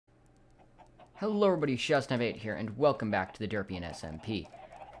Hello everybody, Shaznev8 here, and welcome back to the Derpion SMP.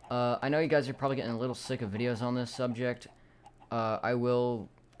 I know you guys are probably getting a little sick of videos on this subject. I will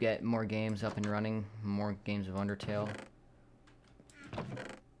get more games up and running, more games of Undertale.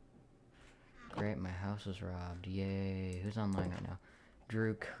 Great, my house was robbed. Yay. Who's online right now?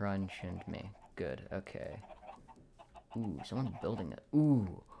 Drew, Crunch, and me. Good, okay. Ooh, someone's building it.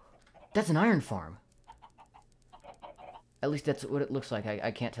 Ooh, that's an iron farm. At least that's what it looks like. I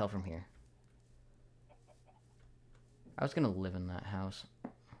can't tell from here. I was gonna live in that house.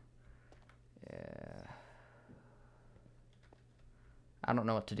 Yeah. I don't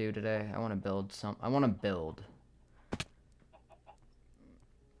know what to do today. I want to build some. I want to build.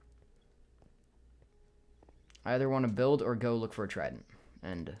 I either want to build or go look for a trident,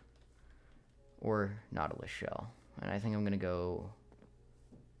 or nautilus shell. And I think I'm gonna go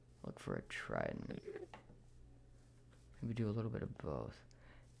look for a trident. Maybe do a little bit of both.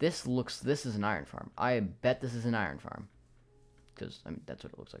 This is an iron farm. I bet this is an iron farm. Because, I mean, that's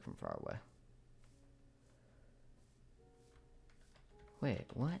what it looks like from far away. Wait,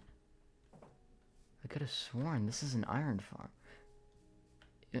 what? I could have sworn this is an iron farm.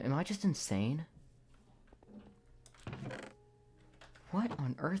 Am I just insane? What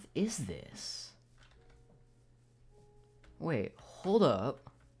on earth is this? Wait, hold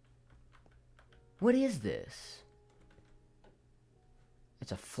up. What is this?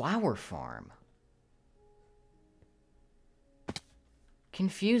 It's a flower farm.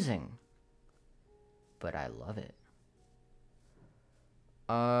 Confusing. But I love it.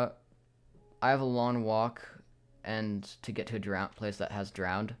 I have a long walk and to get to a place that has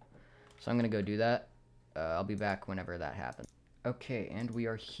drowned. So I'm gonna go do that. I'll be back whenever that happens. Okay, and we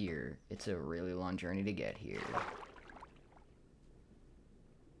are here. It's a really long journey to get here.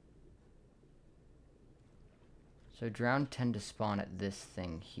 So drowned tend to spawn at this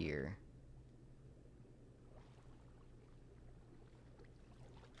thing here.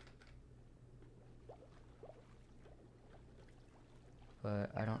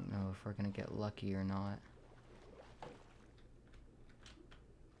 But I don't know if we're gonna get lucky or not.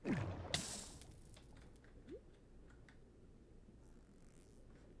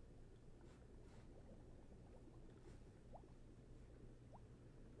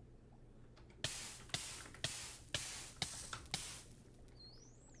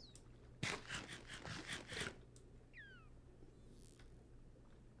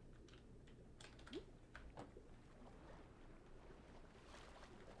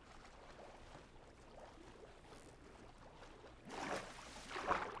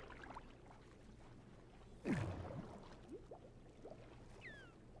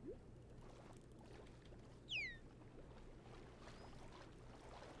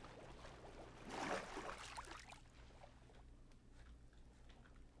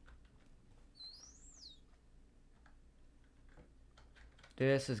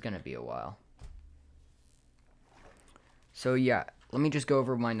 This is gonna be a while. So yeah, let me just go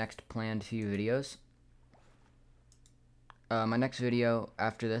over my next planned few videos. My next video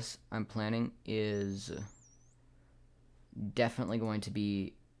after this I'm planning is definitely going to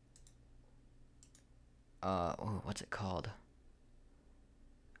be oh, what's it called?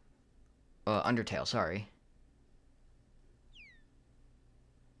 Undertale, sorry.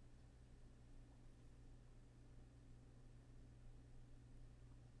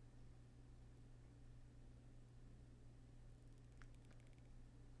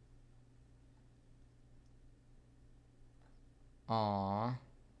 Aww.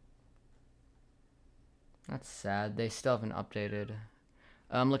 That's sad. They still haven't updated.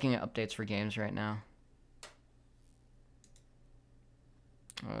 I'm looking at updates for games right now.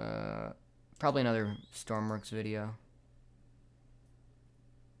 Probably another Stormworks video.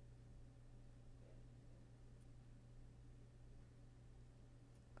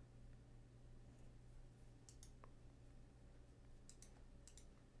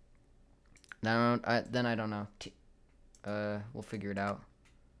 Then I don't know. We'll figure it out.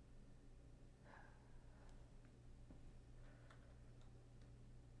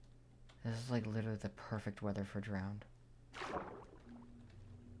 This is like literally the perfect weather for drowned.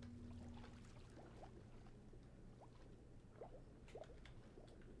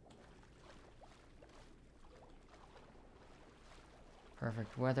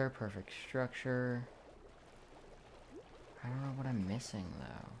 Perfect weather, perfect structure. I don't know what I'm missing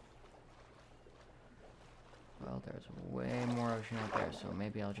though. Well, there's way more ocean out there, so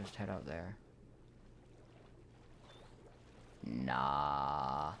maybe I'll just head out there.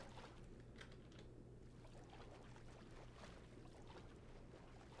 Nah.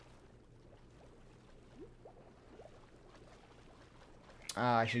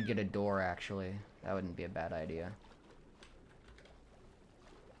 I should get a door, actually. That wouldn't be a bad idea.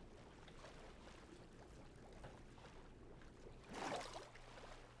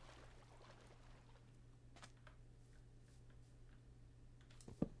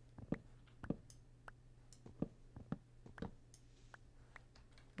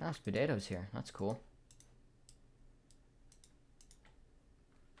 Nice potatoes here. That's cool.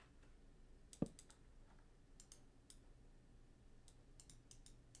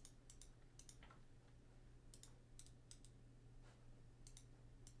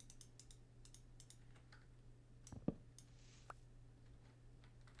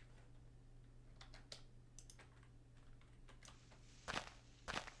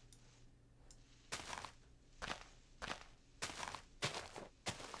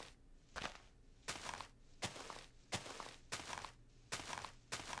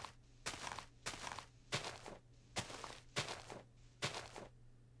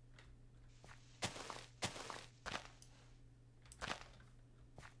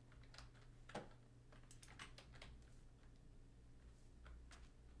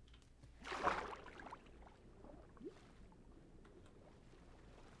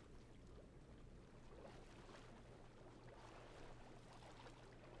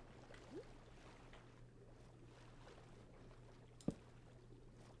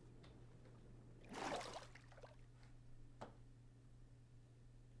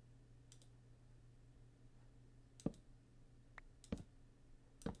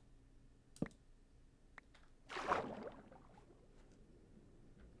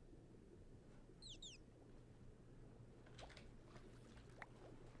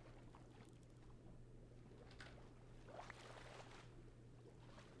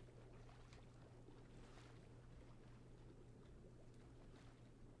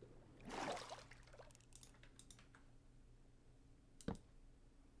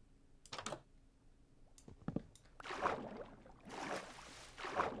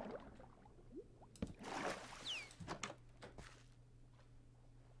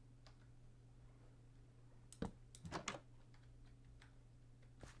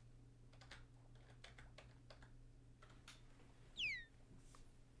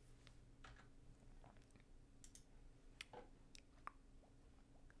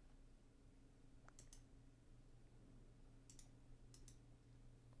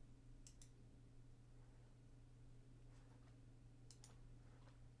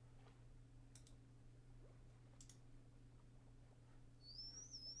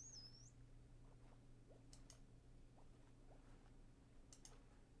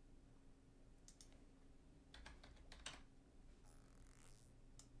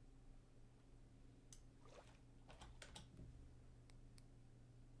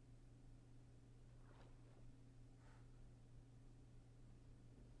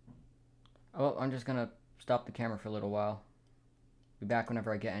 Oh, I'm just gonna stop the camera for a little while. Be back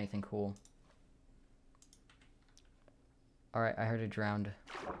whenever I get anything cool. Alright, I heard it drowned.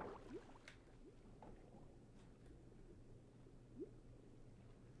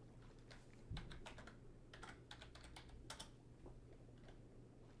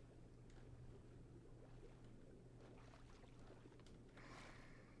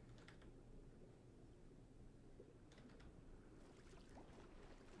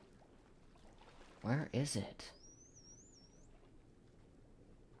 Where is it?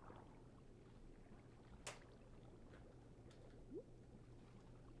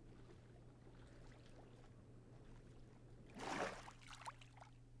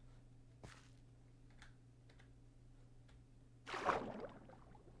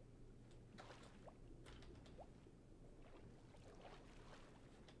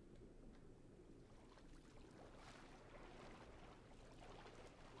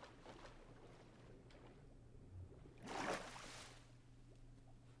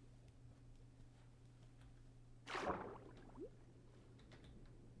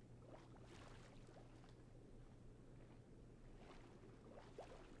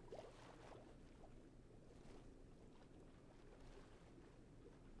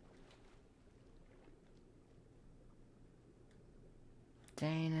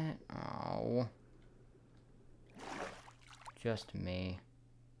 Dang it. Oh. Just me.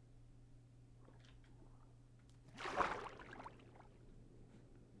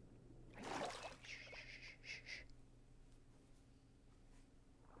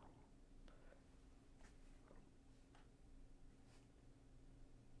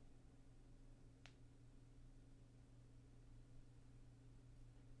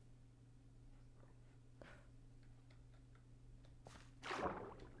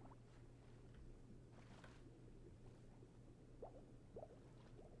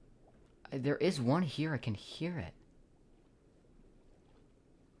 There is one here. I can hear it.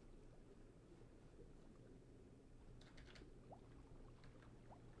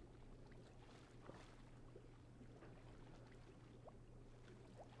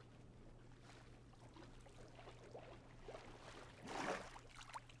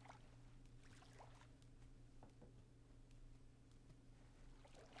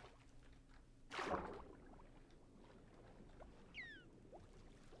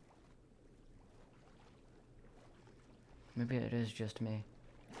 Maybe it is just me.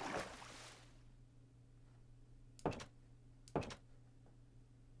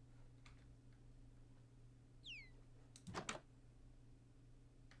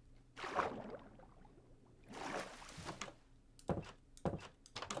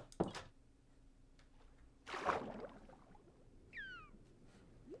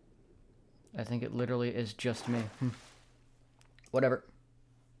 I think it literally is just me. Whatever.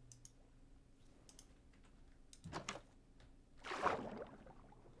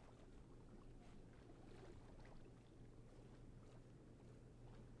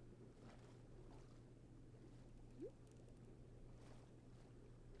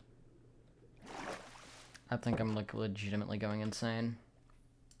 I think I'm like legitimately going insane.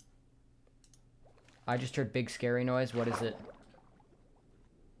 I just heard big scary noise. What is it?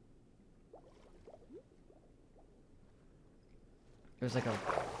 There's like a...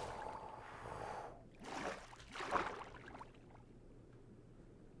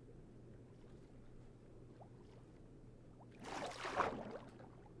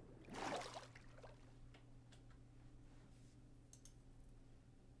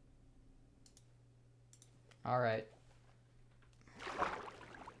 All right.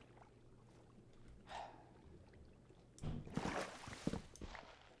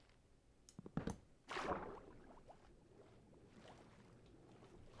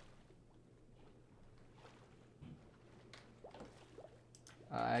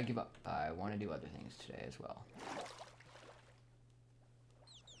 I give up. I want to do other things today as well.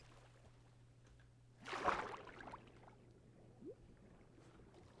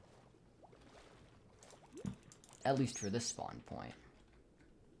 At least for this spawn point.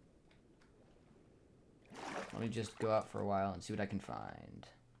 Let me just go out for a while and see what I can find.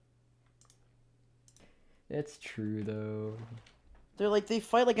 It's true, though. They're like, they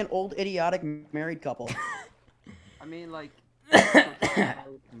fight like an old idiotic married couple. I mean, like,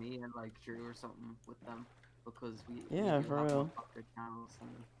 me and like Drew or something with them because we Yeah, for real. Channels and...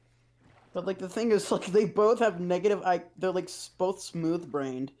 But like the thing is, like they both have negative they're like both smooth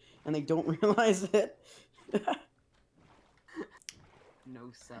brained and they don't realize it. No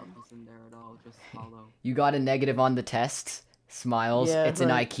cells in there at all, just hollow. You got a negative on the test. Smiles. Yeah, it's an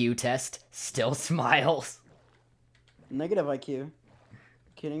right. IQ test. Still smiles. Negative IQ.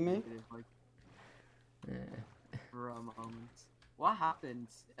 Kidding me? Negative, like, for a moment. What happened?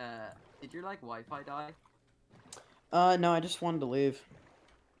 Did your like Wi-Fi die? No, I just wanted to leave.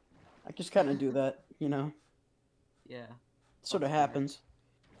 I just kind of do that, you know. Yeah. Sort of happens.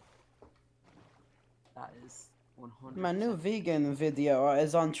 That is 100%. My new vegan video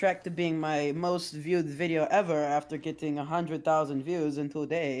is on track to being my most viewed video ever after getting 100,000 views in 2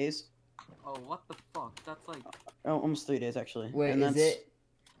 days. Oh, what the fuck? That's like... Oh, almost 3 days actually. Wait, and is it?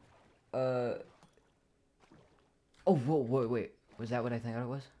 Oh, whoa, wait. Was that what I thought it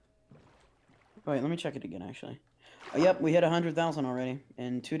was? Wait, let me check it again actually. Oh, yep, we hit 100,000 already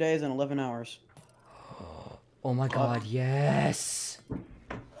in 2 days and 11 hours. Oh my god, yes!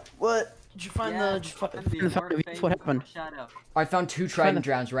 What? Did you find the? Did you find the views? What happened? I found 2 trident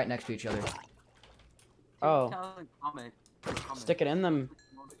drowns right next to each other. Oh. Stick it in them.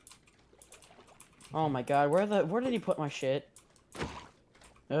 Oh my god, where did he put my shit?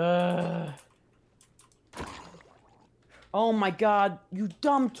 Oh my god, you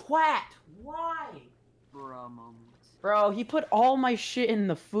dumb twat! Why? For a moment. Bro, he put all my shit in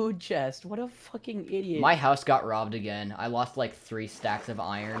the food chest. What a fucking idiot. My house got robbed again. I lost like 3 stacks of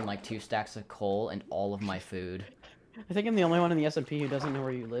iron, like 2 stacks of coal, and all of my food. I think I'm the only one in the SMP who doesn't know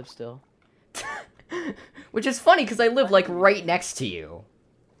where you live still. Which is funny, because I live like right next to you.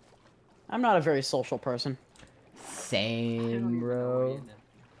 I'm not a very social person. Same, bro.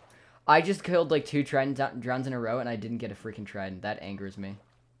 I just killed like 2 trident drowns in a row, and I didn't get a freaking trident. That angers me.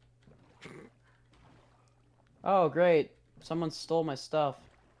 Oh, great. Someone stole my stuff.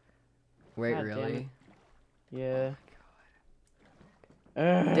 Wait, God really? Yeah.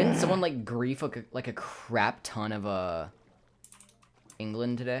 Didn't someone like grief like a crap ton of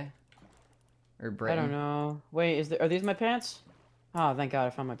England today? Or Britain? I don't know. Wait, are these my pants? Oh, thank God I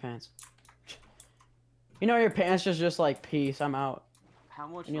found my pants. You know your pants just like, peace, I'm out. How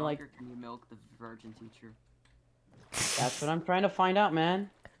much And you're like- longer can you milk the virgin teacher? That's what I'm trying to find out,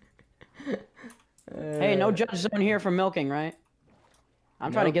 man. Hey, no judge zone here for milking, right?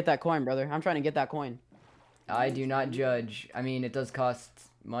 I'm trying to Nope. get that coin, brother. I'm trying to get that coin. I do not judge. I mean, it does cost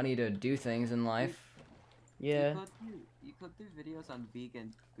money to do things in life. Yeah, You could do videos on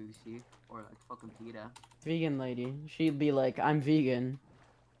vegan sushi or like fucking pita. vegan lady. She'd be like, I'm vegan.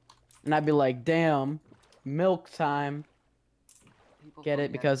 And I'd be like, damn, milk time. People Get it?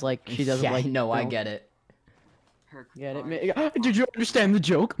 forget Because, like, she doesn't yeah, like no, I milk. get it. her Get it? cars. Did you understand the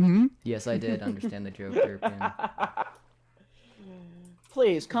joke? Hmm? Yes, I did understand the joke, Derpion.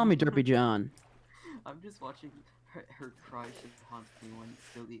 Please, call me Derpy John. I'm just watching her cry just haunts me when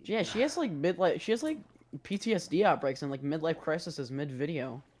still eating. Yeah, she has, like, she has, like, PTSD outbreaks and, like, midlife crises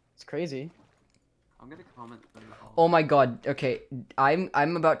mid-video. It's crazy. I'm gonna comment. Oh my god, okay, I'm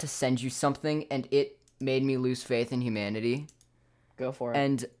about to send you something, and it made me lose faith in humanity. Go for it.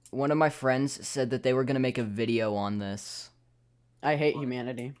 And one of my friends said that they were gonna make a video on this. I hate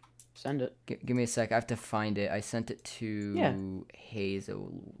humanity. Send it. Give me a sec, I have to find it. I sent it to Yeah. Hayes a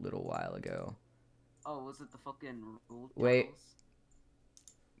little while ago. Oh, was it the fucking rule? Wait. channels?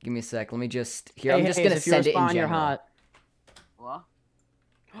 Give me a sec, let me just... Here, Hey, I'm just Hayes, gonna if you send it in respond, you're general. hot. What?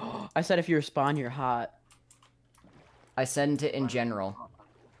 I said if you respond, you're hot. I sent it in general.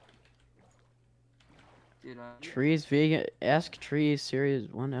 Dude, Trees vegan. Ask Trees series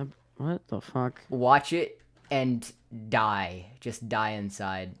one up. What the fuck? Watch it and die. Just die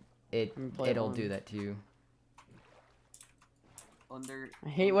inside. Play It'll one. do that to you. I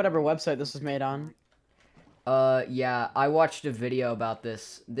hate whatever website this is made on. Yeah, I watched a video about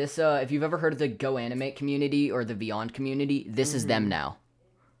this. This, if you've ever heard of the Go Animate community or the Beyond community, this is them now.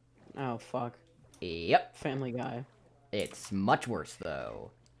 Oh fuck. Yep. Family Guy. It's much worse,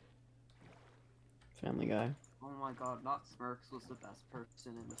 though. Family Guy. Oh my god, not Smirks was the best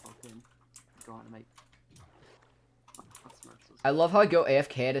person in the fucking Go Animate. Not Smirks was. I love how I go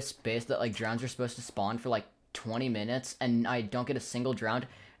AFK at a space that, like, drowns are supposed to spawn for, like, 20 minutes, and I don't get a single drowned,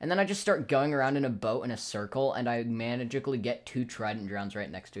 and then I just start going around in a boat in a circle, and I magically get 2 trident drowns right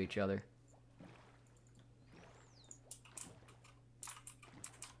next to each other.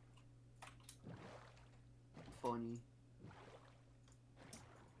 Funny.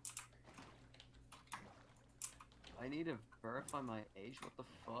 I need to verify my age. What the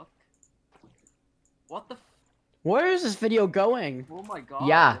fuck? What the? Where is this video going? Oh my god.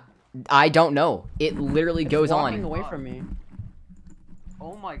 Yeah, I don't know. It literally It's goes walking on. away from me.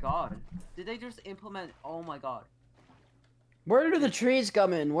 Oh my god. Did they just implement? Oh my god. Where do the trees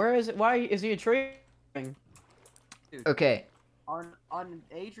come in? Where is it? Why is he a tree? Okay, On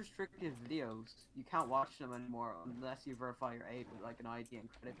age restricted videos, you can't watch them anymore unless you verify your age with like an ID and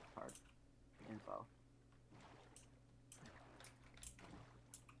credit card info.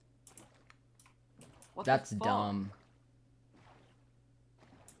 What the that's fuck? dumb.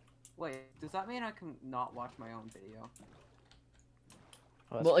 Wait, does that mean I can not watch my own video?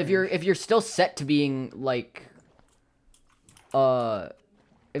 Oh, that's Well, if cringe. you're still set to being, like,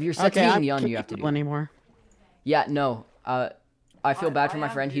 if you're set Okay, to I being young, can't you have to do do. anymore. Yeah, no. I feel bad for my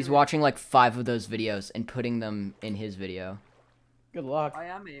am friend. He's doing- watching like 5 of those videos and putting them in his video. Good luck. I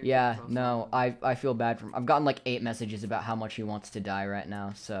am able Yeah, to post no, them. I feel bad for him. I've gotten like 8 messages about how much he wants to die right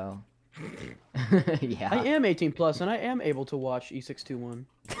now, so. Yeah. I am 18 plus, and I am able to watch E621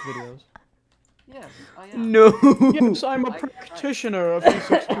 videos. Yes, I am. No. Yes, I'm a I- practitioner of Not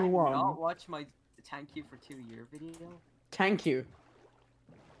E621. watch my thank you for 2 year video. Thank you.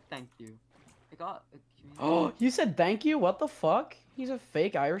 Thank you. I got a community. Oh, you said thank you? What the fuck? He's a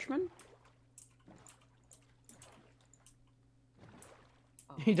fake Irishman?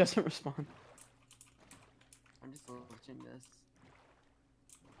 Oh, He doesn't respond. I'm just watching this.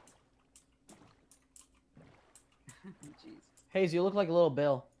 Jeez. Hayes, you look like a little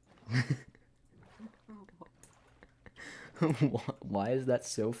Bill. Why is that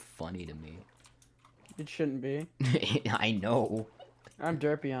so funny to me? It shouldn't be. I know. I'm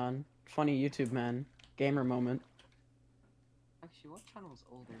Derpion. Funny YouTube man. Gamer moment. Actually, what channel is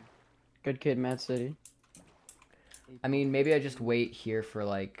older? Good kid, Mad City. I mean, maybe I just wait here for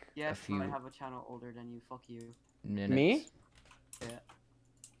like Yes, a few I have a channel older than you. Fuck you. minutes. Me? Yeah.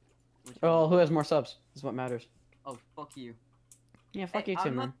 Which Oh, one? who has more subs? Is what matters. Oh, fuck you. Yeah, fuck Hey, you too,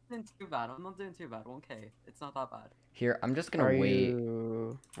 I'm man. not doing too bad. I'm not doing too bad. 1K. It's not that bad. Here, I'm just gonna Are wait.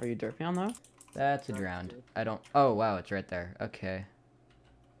 Are you Derpion though? That's a That's drowned. good. I don't. Oh wow, it's right there. Okay.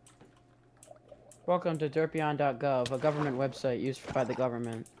 Welcome to Derpion.gov, a government website used by the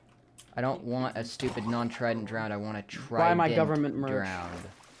government. I don't want a stupid non-trident drowned. I want a trident Buy my government merch. drowned.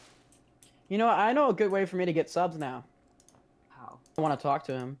 You know what? I know a good way for me to get subs now. How? I want to talk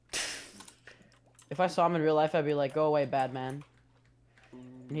to him. If I saw him in real life, I'd be like, "Go away, bad man,"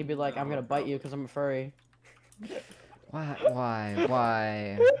 and he'd be like, "I'm gonna bite you because I'm a furry." Why?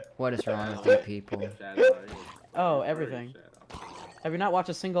 Why? What is wrong with you people? Oh, everything. Have you not watched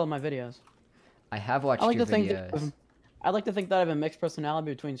a single of my videos? I have watched I like your to think videos. that I like to think that I have a mixed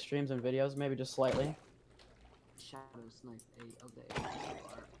personality between streams and videos, maybe just slightly. Shadow Snipe 8 of the 8.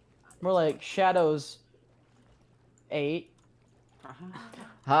 More like Shadows 8.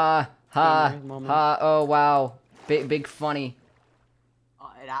 Ha ha Gamer moment. ha! Oh wow, big funny,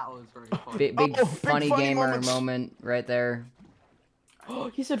 Oh, that was very funny. big Oh, big funny funny gamer moments. moment right there.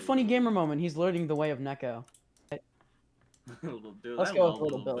 He said funny gamer moment. He's learning the way of Neko. Dude, Let's I go love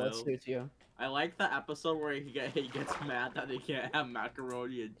with Little Bill. Let's Bill. suit you. I like the episode where he gets mad that he can't have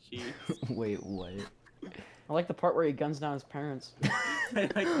macaroni and cheese. Wait, what? I like the part where he guns down his parents. I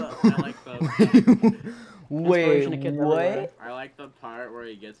like the Wait, Inspiration to kids everywhere. what? I like the part where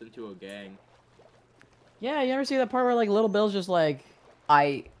he gets into a gang. Yeah, you ever see that part where like Little Bill's just like,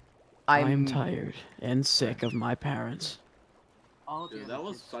 I'm I'm tired and sick of my parents. All the Dude, other that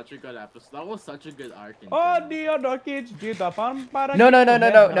was kids- such a good episode. That was such a good arc. In Oh, general. the other kids did the fun part. No,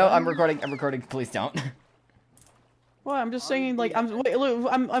 I'm recording. Please don't. Well, I'm just singing like I'm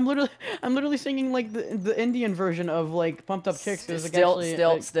literally singing like the Indian version of like Pumped Up Kicks. There's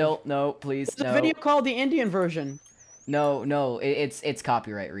Still, no, please, There's a no. video called the Indian version. No, it's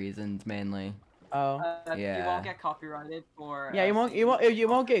copyright reasons mainly. Oh. You Yeah. won't get copyrighted for. Yeah, you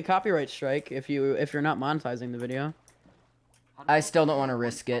won't get a copyright strike if you're not monetizing the video. I still don't want to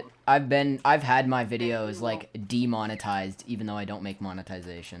risk it. I've had my videos like demonetized even though I don't make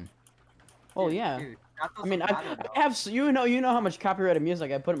monetization. Oh yeah. Dude, that I mean, doesn't I matter, though. have you know how much copyrighted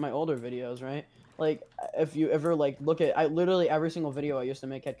music I put in my older videos, right? Like if you ever like look at literally every single video I used to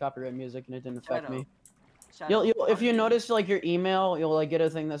make had copyright music and it didn't affect me. Shadow, You'll if you notice like your email, you'll like get a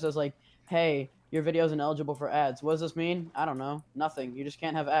thing that says like, "Hey, your video is ineligible for ads." What does this mean? I don't know. Nothing. You just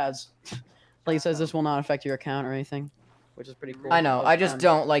can't have ads. Like it says this will not affect your account or anything, which is pretty cool. I know. But, I just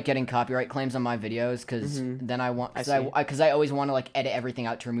don't like getting copyright claims on my videos because Mhm. then I want I because I always want to like edit everything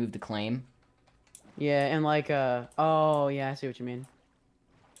out to remove the claim Yeah, and like oh yeah, I see what you mean.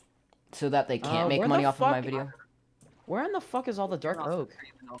 so that they can't make where money the off of my fuck- video. Where in the fuck is all the dark Also oak?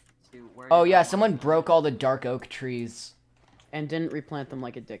 crazy enough to where Oh you yeah, don't someone want- broke all the dark oak trees. And didn't replant them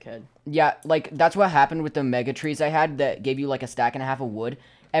like a dickhead. Yeah, like that's what happened with the mega trees I had that gave you like a stack and a half of wood.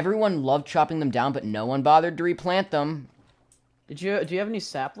 Everyone loved chopping them down, but no one bothered to replant them. Do you have any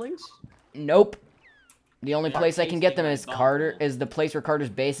saplings? Nope. The only Yeah, place I can get them tasting is like bubbles. the place where Carter's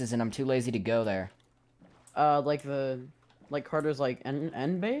base is, and I'm too lazy to go there. Like Carter's like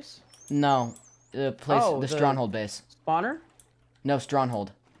end base? No, the place, Oh, the the- stronghold base. Spawner? No,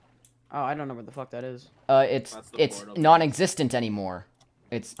 stronghold. Oh, I don't know where the fuck that is. It's That's the it's portal base. non-existent anymore.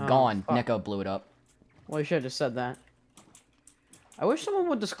 It's Oh, gone. fuck. Neko blew it up. Well, you should have just said that. I wish someone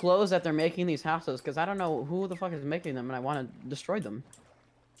would disclose that they're making these houses, because I don't know who the fuck is making them, and I want to destroy them.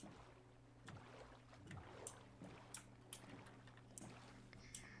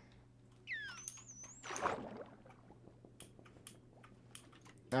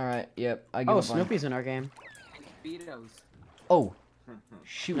 All right. Yep. I give Oh, up on- Snoopy's in our game. Speedos. Oh,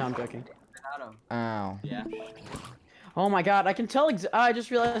 shoot. No, I'm joking. Shadow. Ow. Yeah. Oh my god, I can tell. I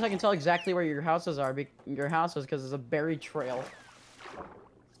just realized I can tell exactly where your houses are. Your houses, because there's a buried trail.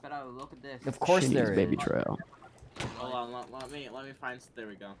 Shadow, look at this. Of course Shinny's there is. baby trail. Hold on, let me find. There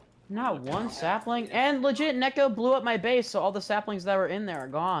we go. Not one sapling, and legit, Neko blew up my base, so all the saplings that were in there are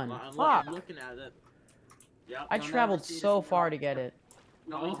gone. I'm Fuck! looking at it. Yep. I You'll never traveled see this so in far your to get it.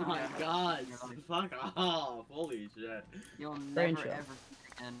 Nobody's Oh gonna my ever see god! it in your life. Fuck off! Holy shit! You'll Brain never chill. ever see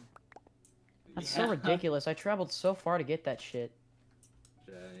it again. That's so ridiculous. I traveled so far to get that shit.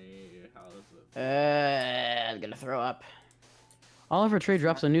 Jenny, how is it? I'm gonna throw up. Oliver Tree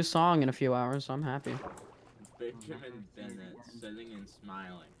drops a new song in a few hours, so I'm happy. Benjamin Bennett sitting and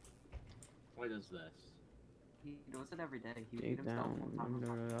smiling. What is this? He does it every day. He beat Deep himself down one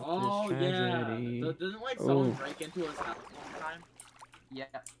time. under this Oh yeah. tragedy. Didn't like someone Ooh. break into his house one time? Yeah,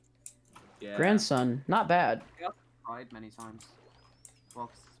 Yeah. Grandson, not bad. cried many times. While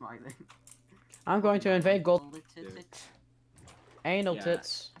smiling. I'm going to invade gold. Lit- Anal Yeah.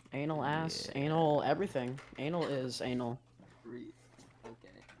 tits, anal ass, anal everything. Anal is anal. Breathe. Okay.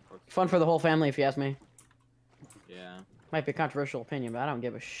 Fun for the whole family, if you ask me. Yeah. Might be a controversial opinion, but I don't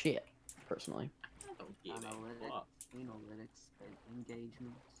give a shit, personally. Don't give a Analytics. fuck. Analytics.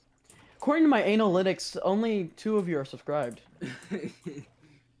 Engagements. According to my analytics, only 2 of you are subscribed. Hey,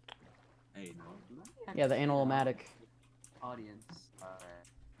 no. Yeah, the analmatic. Audience.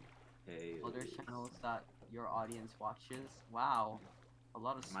 Hey. Other channels that your audience watches. Wow, a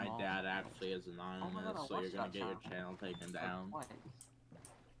lot of My small. dad actually is anonymous, I'll so you're watch gonna that get your channel. channel taken down. Twice,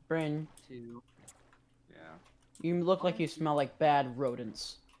 Bryn, 2, Yeah. you look like you smell like bad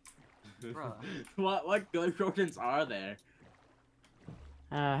rodents. Bruh. What good rodents are there?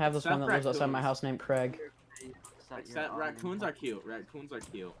 I have this one that lives outside my Raccoons. house named Craig. Except raccoons are cute. Raccoons are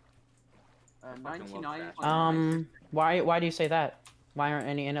cute. fucking love 99. trash. Why do you say that? Why aren't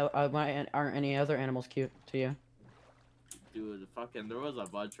any other animals cute to you? Dude, fucking, there was a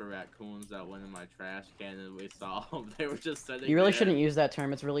bunch of raccoons that went in my trash can and we saw them. They were just sitting You really there. shouldn't use that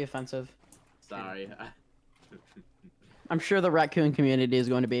term. It's really offensive. Sorry. I'm sure the raccoon community is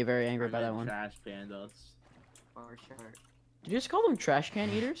going to be very angry by that one. Trash pandas. For sure. Did you just call them trash can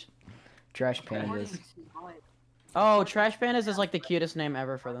eaters? Trash According pandas. to my Oh, trash pandas is like the cutest name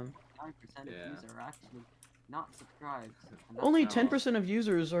ever for them. 9% of Yeah. users are actually not subscribed. and that's Only how- 10% of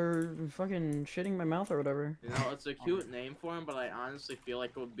users are fucking shitting my mouth or whatever. You know, it's a cute name for them, but I honestly feel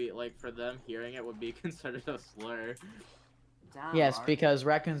like it would be, like, for them, hearing it would be considered a slur. Damn, Yes, Art. because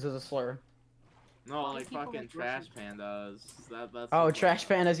raccoons is a slur. No, Why like people fucking like trash Russian- pandas. That's Oh, what- trash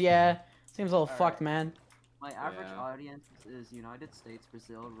pandas, yeah. Seems a little Alright. fucked, man. My average Yeah. audience is United States,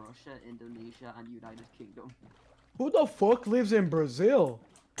 Brazil, Russia, Indonesia, and United Kingdom. Who the fuck lives in Brazil?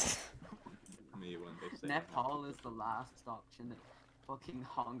 Me when they say Nepal is the last option. Fucking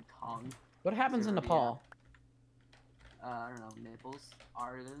Hong Kong. What happens in Serbia. Nepal? I don't know. Naples.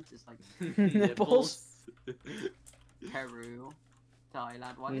 Ireland is like that. Nipples? Peru.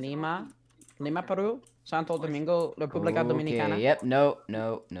 Thailand. Why is it Lima? only- Lima, Peru? Santo Domingo, República Dominicana? Okay, yep,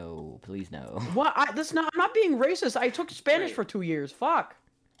 no, please no. What? I'm not being racist. I took Spanish Wait. for 2 years. Fuck.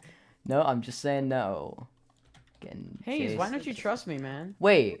 No, I'm just saying no. Getting Hayes, why chased. don't you trust me, man?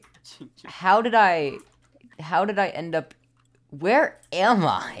 Wait, how did I end up? Where am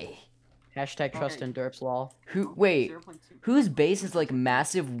I? Hashtag trust Okay. in derps, lol. Who? Wait, 0.2. whose base is like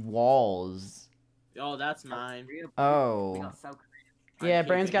massive walls? Oh, that's mine. We Oh. got South I'm Yeah,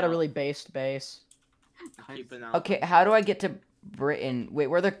 Brain's keeping got a out- really based base. Korea. keeping out. Okay, how do I get to Britain? Wait,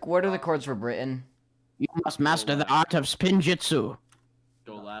 what are the chords for Britain? You must master the art of spinjitzu.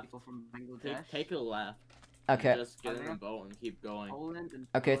 Go Got left. People from Bangladesh, Take a left. and Okay, Just get in the boat and keep going. Poland, and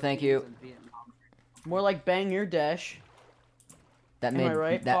Okay, thank Philippines you. and Vietnam. More like bang your dash. that Am I made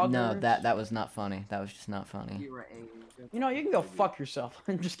right, that no, poggers? that was not funny. That was just not funny. You were Asian. You know, you can go fuck yourself.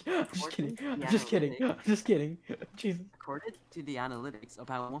 I'm just kidding. I'm just kidding. I'm just kidding. Jesus. According to the analytics,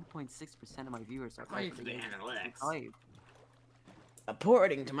 about 1.6% of my viewers are According over to the the age of analytics. 25.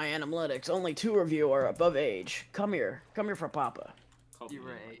 According to my analytics, only 2 of you are above age. Come here for Papa. You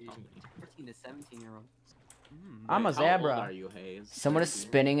were a 14 to 17-year-old. I'm a How zebra. old are you, Hayes? Someone is 13?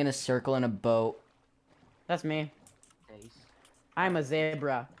 spinning in a circle in a boat. That's me. Face. I'm a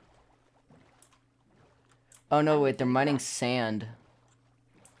zebra. Oh no, wait, they're mining sand.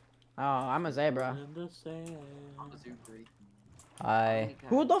 Oh, I'm a zebra. In the sand. I'm a Zubri. I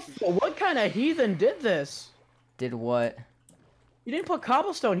Who the what kind of heathen did this? did what? You didn't put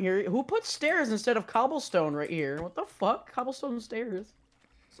cobblestone here. Who put stairs instead of cobblestone right here? What the fuck? Cobblestone stairs.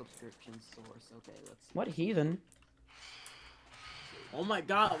 Subscription source. Okay, let's see. What heathen? Oh my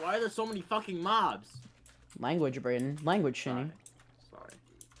god, why are there so many fucking mobs? Language, Braden. Language, shinny. Sorry.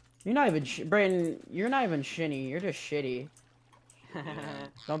 You're not even Braden. You're not even shinny. You're just shitty.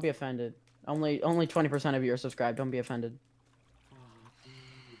 Don't be offended. Only 20% of you are subscribed. Don't be offended.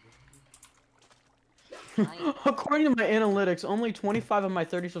 According to my analytics, only 25 of my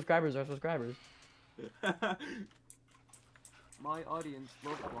 30 subscribers are subscribers. My audience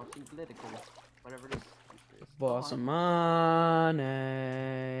loves watching political, whatever it is. Boss some money.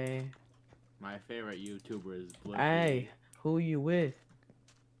 My favorite YouTuber is Blippi. Hey, who you with?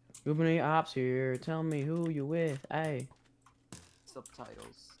 Too many ops here. Tell me who you with. Hey,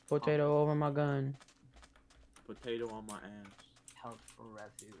 Subtitles. potato over my gun. Potato on my ass. Help for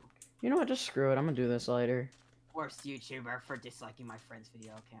review. You know what? Just screw it. I'm gonna do this later. Worst YouTuber for disliking my friend's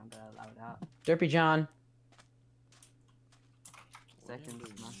video. Okay, I'm gonna allow that. Derpy John. Second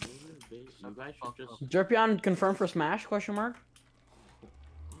Smash. You guys should just... Derpion confirmed for Smash? Question mark.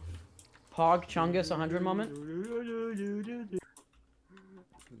 Pog Chungus 100 moment.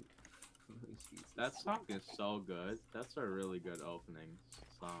 That song is so good. That's a really good opening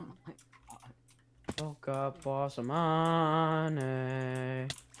song. Woke up, boss of money.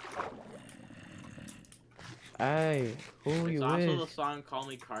 Hey, who It's you also the with? song Call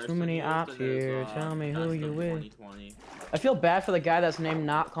Me Carson. Too many used ops in his, here, tell me who Best you of with. 2020. I feel bad for the guy that's named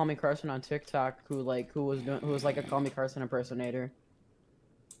not Call Me Carson on TikTok, who was like a Call Me Carson impersonator.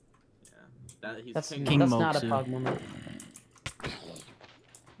 That, he's That's King that's Moxie. not a pog moment.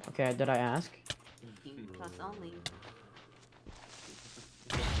 Okay, did I ask? Trust only.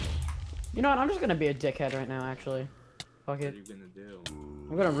 You know what? I'm just gonna be a dickhead right now, actually. Fuck What are it. you gonna do?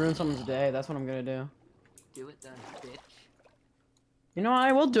 I'm gonna ruin someone's day. That's what I'm gonna do. Do it then, bitch. You know what?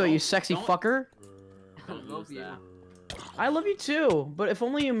 I will do it, you Don't- sexy don't- fucker. I Don't love use you. that. I love you too, but if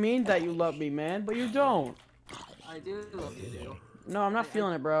only you mean that you love me, man. But you don't. I do love you, too. No, I'm not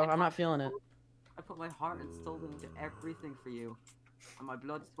feeling it, bro. I'm not feeling it. I put my heart and soul into everything for you. And my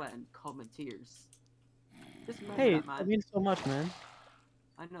blood, sweat, and cum and tears. Just remember Hey, that, that man. means so much, man.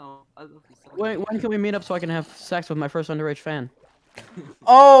 I know. I love you so When much. can we meet up so I can have sex with my first underage fan?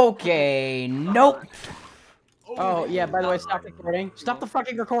 Okay, nope. Oh, yeah, by the way, stop recording. Stop the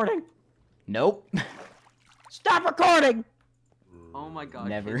fucking recording! Nope. Stop recording! Oh my god,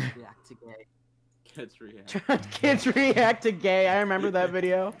 Never. kids react to gay. Kids react. Kids react to gay. I remember that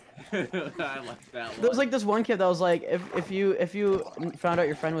video. I like that one. There was like this one kid that was like, if you found out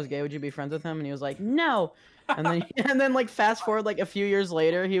your friend was gay, would you be friends with him? And he was like, no. And then like fast forward like a few years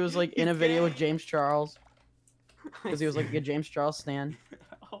later, he was like in a video with James Charles because he was like a James Charles stan.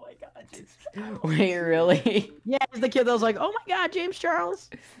 Oh my god, James. Wait, really? Yeah, he's the kid that was like, oh my god, James Charles.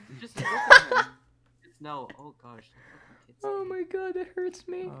 Just look at him. Just no. Oh gosh. that fucking kid's Oh gay. my god, that hurts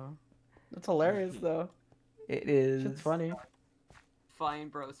me. That's hilarious though. It is. It's funny. Fine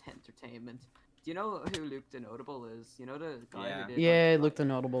Bros Entertainment. Do you know who Luke the Notable is? You know the guy Yeah. who did. Yeah, like, looked the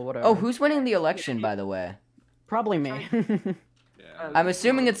notable, whatever. Oh, who's winning the election, by the way? Probably me. Yeah. I'm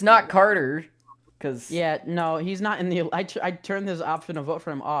assuming it's not Carter, because Yeah, no, he's not in the. I turned his option to vote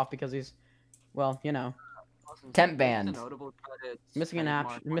for him off because he's, well, you know, awesome. temp Luke the band. Notable credits missing in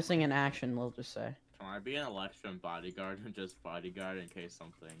trademark action. Missing in action. We'll just say. Can I be an election bodyguard and just bodyguard in case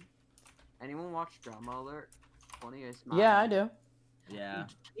something? Anyone watch Drama Alert? Funniest man. Yeah, I do. Yeah,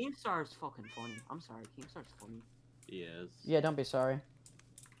 Keemstar is fucking funny. I'm sorry, Keemstar's funny. he is. Yeah, don't be sorry.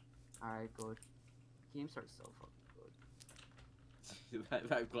 Alright, good. Keemstar's so fucking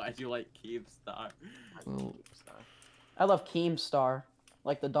good. I'm glad you like Keemstar. I Well- love Keemstar. I love Keemstar,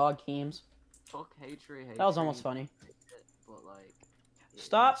 like the dog Keems. Fuck Hatred. That was almost funny. But like. yeah,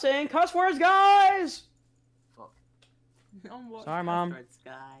 Stop saying cuss words, guys. Fuck. Sorry, Mom.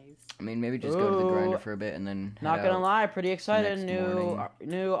 Guys. I mean, maybe just go to the grinder Ooh. for a bit and then. head Not gonna out. lie, pretty excited. next New morning.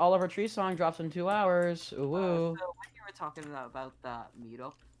 new Oliver Tree song drops in 2 hours. Ooh. So when you were talking about that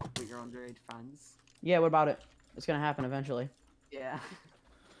meetup with your underage friends. Yeah, what about it? It's gonna happen eventually. Yeah.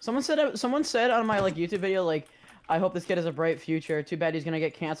 Someone said on my like YouTube video like, I hope this kid has a bright future. Too bad he's gonna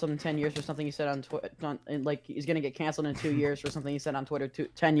get canceled in 10 years for something he said on Twitter. Like he's gonna get canceled in 2 years for something he said on Twitter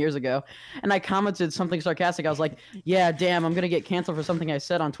 10 years ago. And I commented something sarcastic. I was like, yeah, damn, I'm gonna get canceled for something I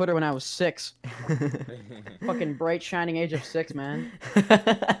said on Twitter when I was 6. Fucking bright shining age of 6, man.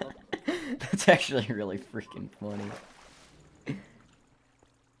 That's actually really freaking funny.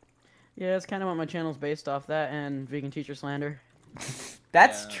 Yeah, it's kind of what my channel's based off, that and vegan teacher slander.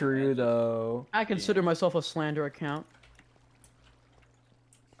 That's Yeah, true man. though. I consider myself a slander account.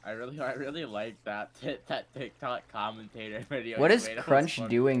 I really like that TikTok commentator video. What you is made. It was Crunch funny.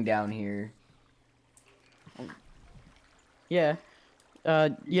 doing down here? Yeah.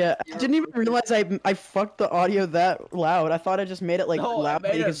 Yeah, I didn't even realize I fucked the audio that loud. I thought I just made it like No, I loud,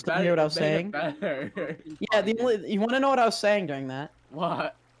 but made you it could still better- hear what I was made it saying. better. Yeah, you want to know what I was saying during that?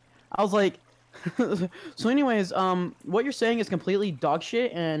 What? I was like, so anyways, what you're saying is completely dog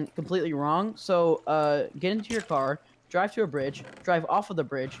shit and completely wrong. So, get into your car, drive to a bridge, drive off of the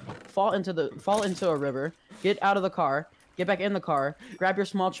bridge, fall into a river, get out of the car, get back in the car, grab your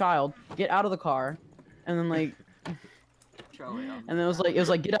small child, get out of the car, and then like, and then it was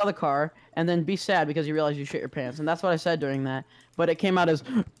like get out of the car, and then be sad because you realize you shit your pants, and that's what I said during that. But it came out as.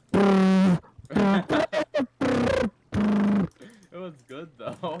 It was good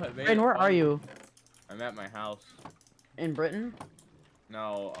though. It made Brain, it where are funny. you? I'm at my house. In Britain?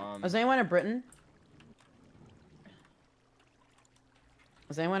 No, Is anyone in Britain?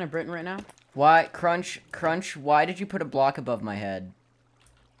 Is anyone in Britain right now? Why, Crunch? Why did you put a block above my head?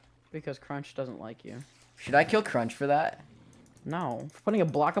 Because Crunch doesn't like you. Should I kill Crunch for that? No. For putting a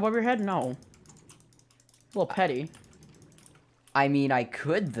block above your head? No. A little petty. I mean, I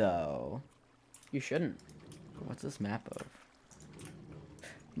could though. You shouldn't. What's this map of?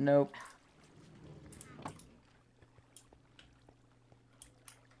 Nope.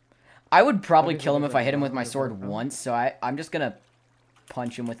 I would probably kill him if I hit him with my sword once, so I'm just gonna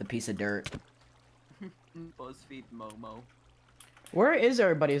punch him with a piece of dirt. BuzzFeed Momo. Where is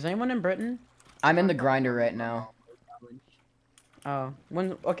everybody? Is anyone in Britain? I'm in the grinder right now. Oh.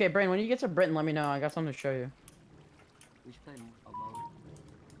 Okay, Brain, when you get to Britain, let me know. I got something to show you. We should play Momo.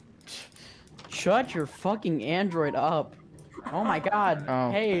 Shut your fucking Android up. Oh my god.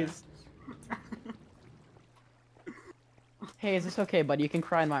 Oh. Haze. Hey, is this okay, buddy? You can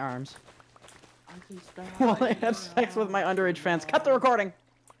cry in my arms. While I have sex with my underage fans. Cut the recording!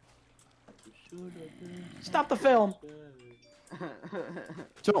 Stop the film!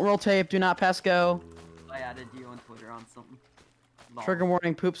 Don't roll tape, do not pass go. I added you on Twitter on something. Lol. Trigger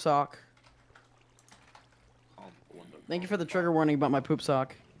warning, poop sock. Thank you for the trigger warning about my poop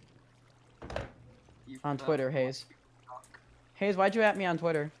sock. You On forgot Twitter, to Hayes. watch Hayes, why'd you at me on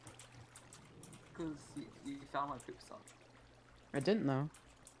Twitter? Because you found my poop sock. I didn't though.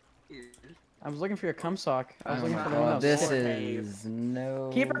 Dude. I was looking for your cum sock. I was Oh looking my for the one that god, was this short. is no.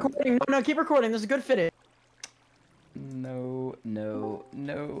 Keep recording. No, keep recording. This is good fitting. No, no,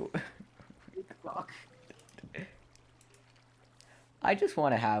 no. Fuck. I just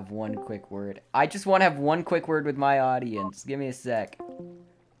want to have one quick word. I just want to have one quick word with my audience. Give me a sec.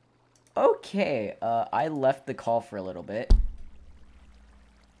 Okay, I left the call for a little bit.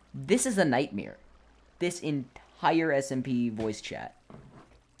 This is a nightmare. This entire SMP voice chat.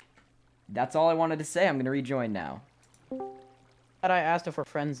 That's all I wanted to say. I'm gonna rejoin now. But I asked if we're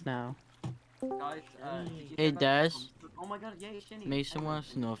friends now. Guys, did you Hey, hear about the Daz. com- Oh my god, yay, Shinny. Mason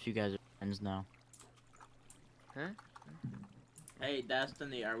wants to know if you guys are friends now. Hey,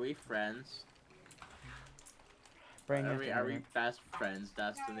 Destiny, are we friends? Brain Are you we, have to are we know best friends,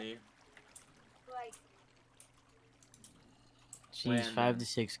 Destiny? She's When? 5 to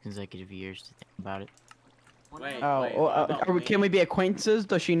 6 consecutive years to think about it. What Wait, about- that. Oh, what about can me? we be acquaintances?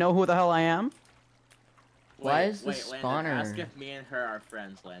 Does she know who the hell I am? Why Wait, is the wait, Landon, ask spawner- if me and her are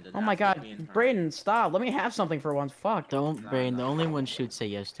friends, Landon. Oh my Ask god, if me and her- Brayden, stop. Let me have something for once. Fuck. Don't, No, Brain. no. The only one she would say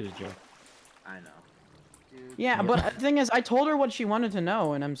yes to is Joe. I know. Dude, Yeah, Yep. but the thing is, I told her what she wanted to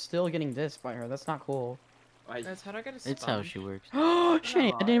know, and I'm still getting dissed by her. That's not cool. Like, That's how do I get a It's how sponge? she works. Oh,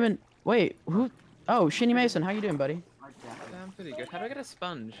 Shinny, I didn't even... Wait, who... Oh, Shinny Mason, how you doing, buddy? I can't. Yeah, I'm pretty good. How do I get a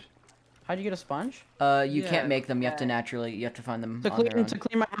sponge? How'd you get a sponge? You Yeah. can't make them. You have to naturally. You have to find them To on their clean, own. to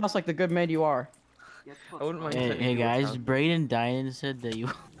clean my house like the good maid you are. You have to put I wouldn't mind sponge- Hey, Tony hey George guys, house. Brayden Diane said that you.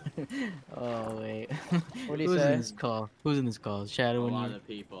 Oh wait. What do you Who's say? in this call? Who's in this call? a Shadow lot and you. of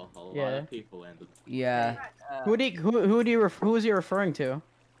people. A lot Yeah. of people, Landon. Yeah. Who is he referring to?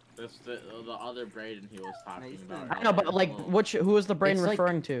 This, the other Brayden he was talking Mason. about. I know, but like, who is the brain It's like-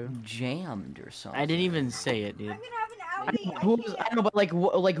 referring to? Jammed or something. I didn't even say it, dude. Who is? I know, but like,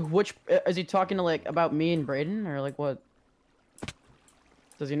 like which? Is he talking to like about me and Brayden, or like what?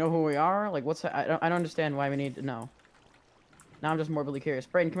 Does he know who we are? Like, what's? I don't understand why we need to know. Now I'm just morbidly curious.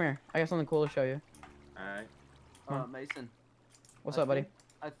 Brayden, come here. I got something cool to show you. Alright. Mason. What's I up, buddy? think-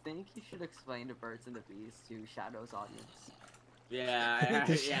 I think you should explain the birds and the bees to Shadow's audience. Yeah,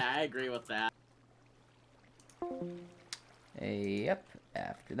 yeah, I agree with that. Yep.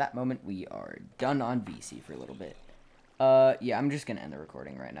 After that moment, we are done on VC for a little bit. Yeah, I'm just gonna end the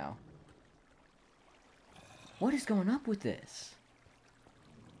recording right now. What is going up with this?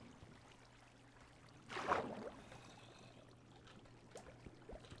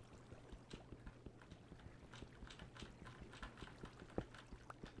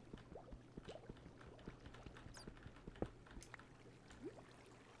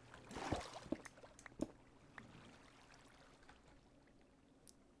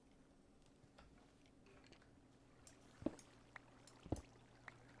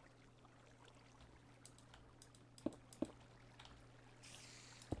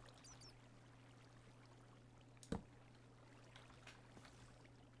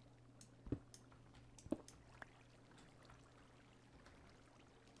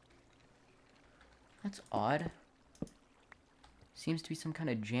 That's odd. Seems to be some kind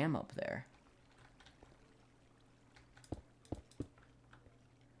of jam up there.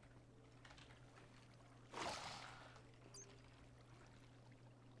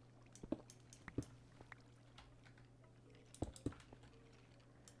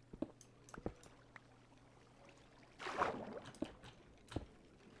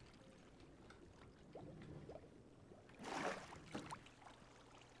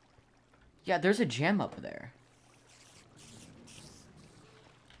 Yeah, there's a gem up there.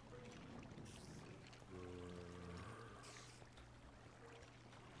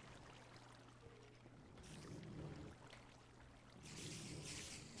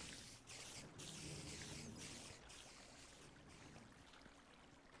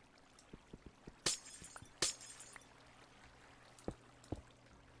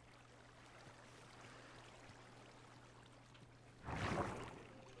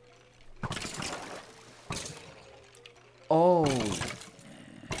 Oh.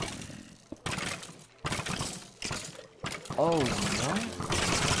 Oh,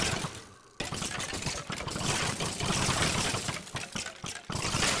 no.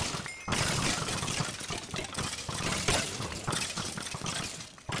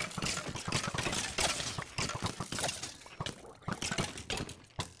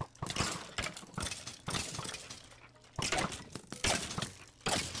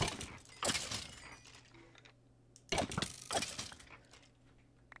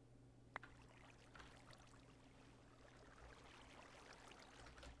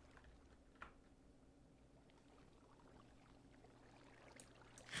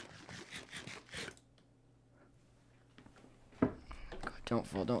 Don't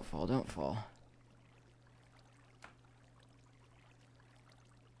fall, don't fall, don't fall.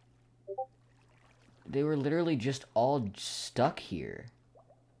 They were literally just all stuck here.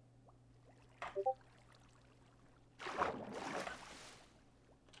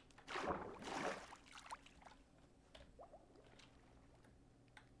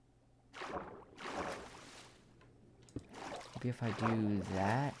 Maybe if I do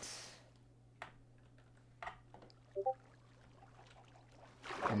that.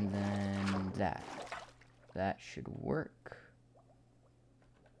 And then that. That should work.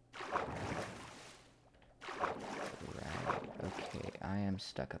 Right. Okay, I am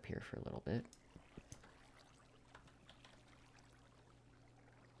stuck up here for a little bit.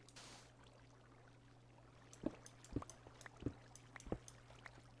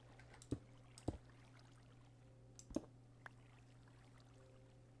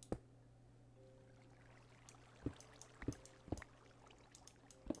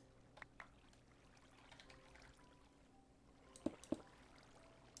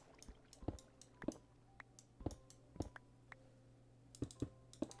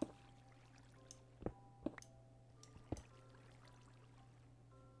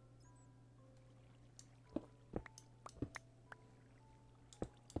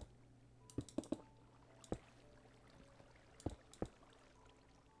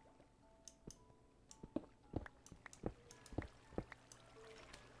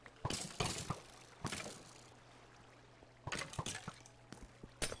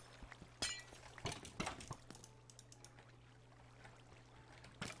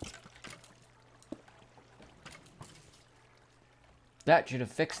 That should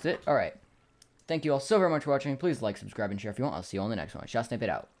have fixed it. Alright. Thank you all so very much for watching. Please like, subscribe, and share if you want. I'll see you on the next one. Shot Snippet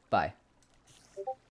out. Bye.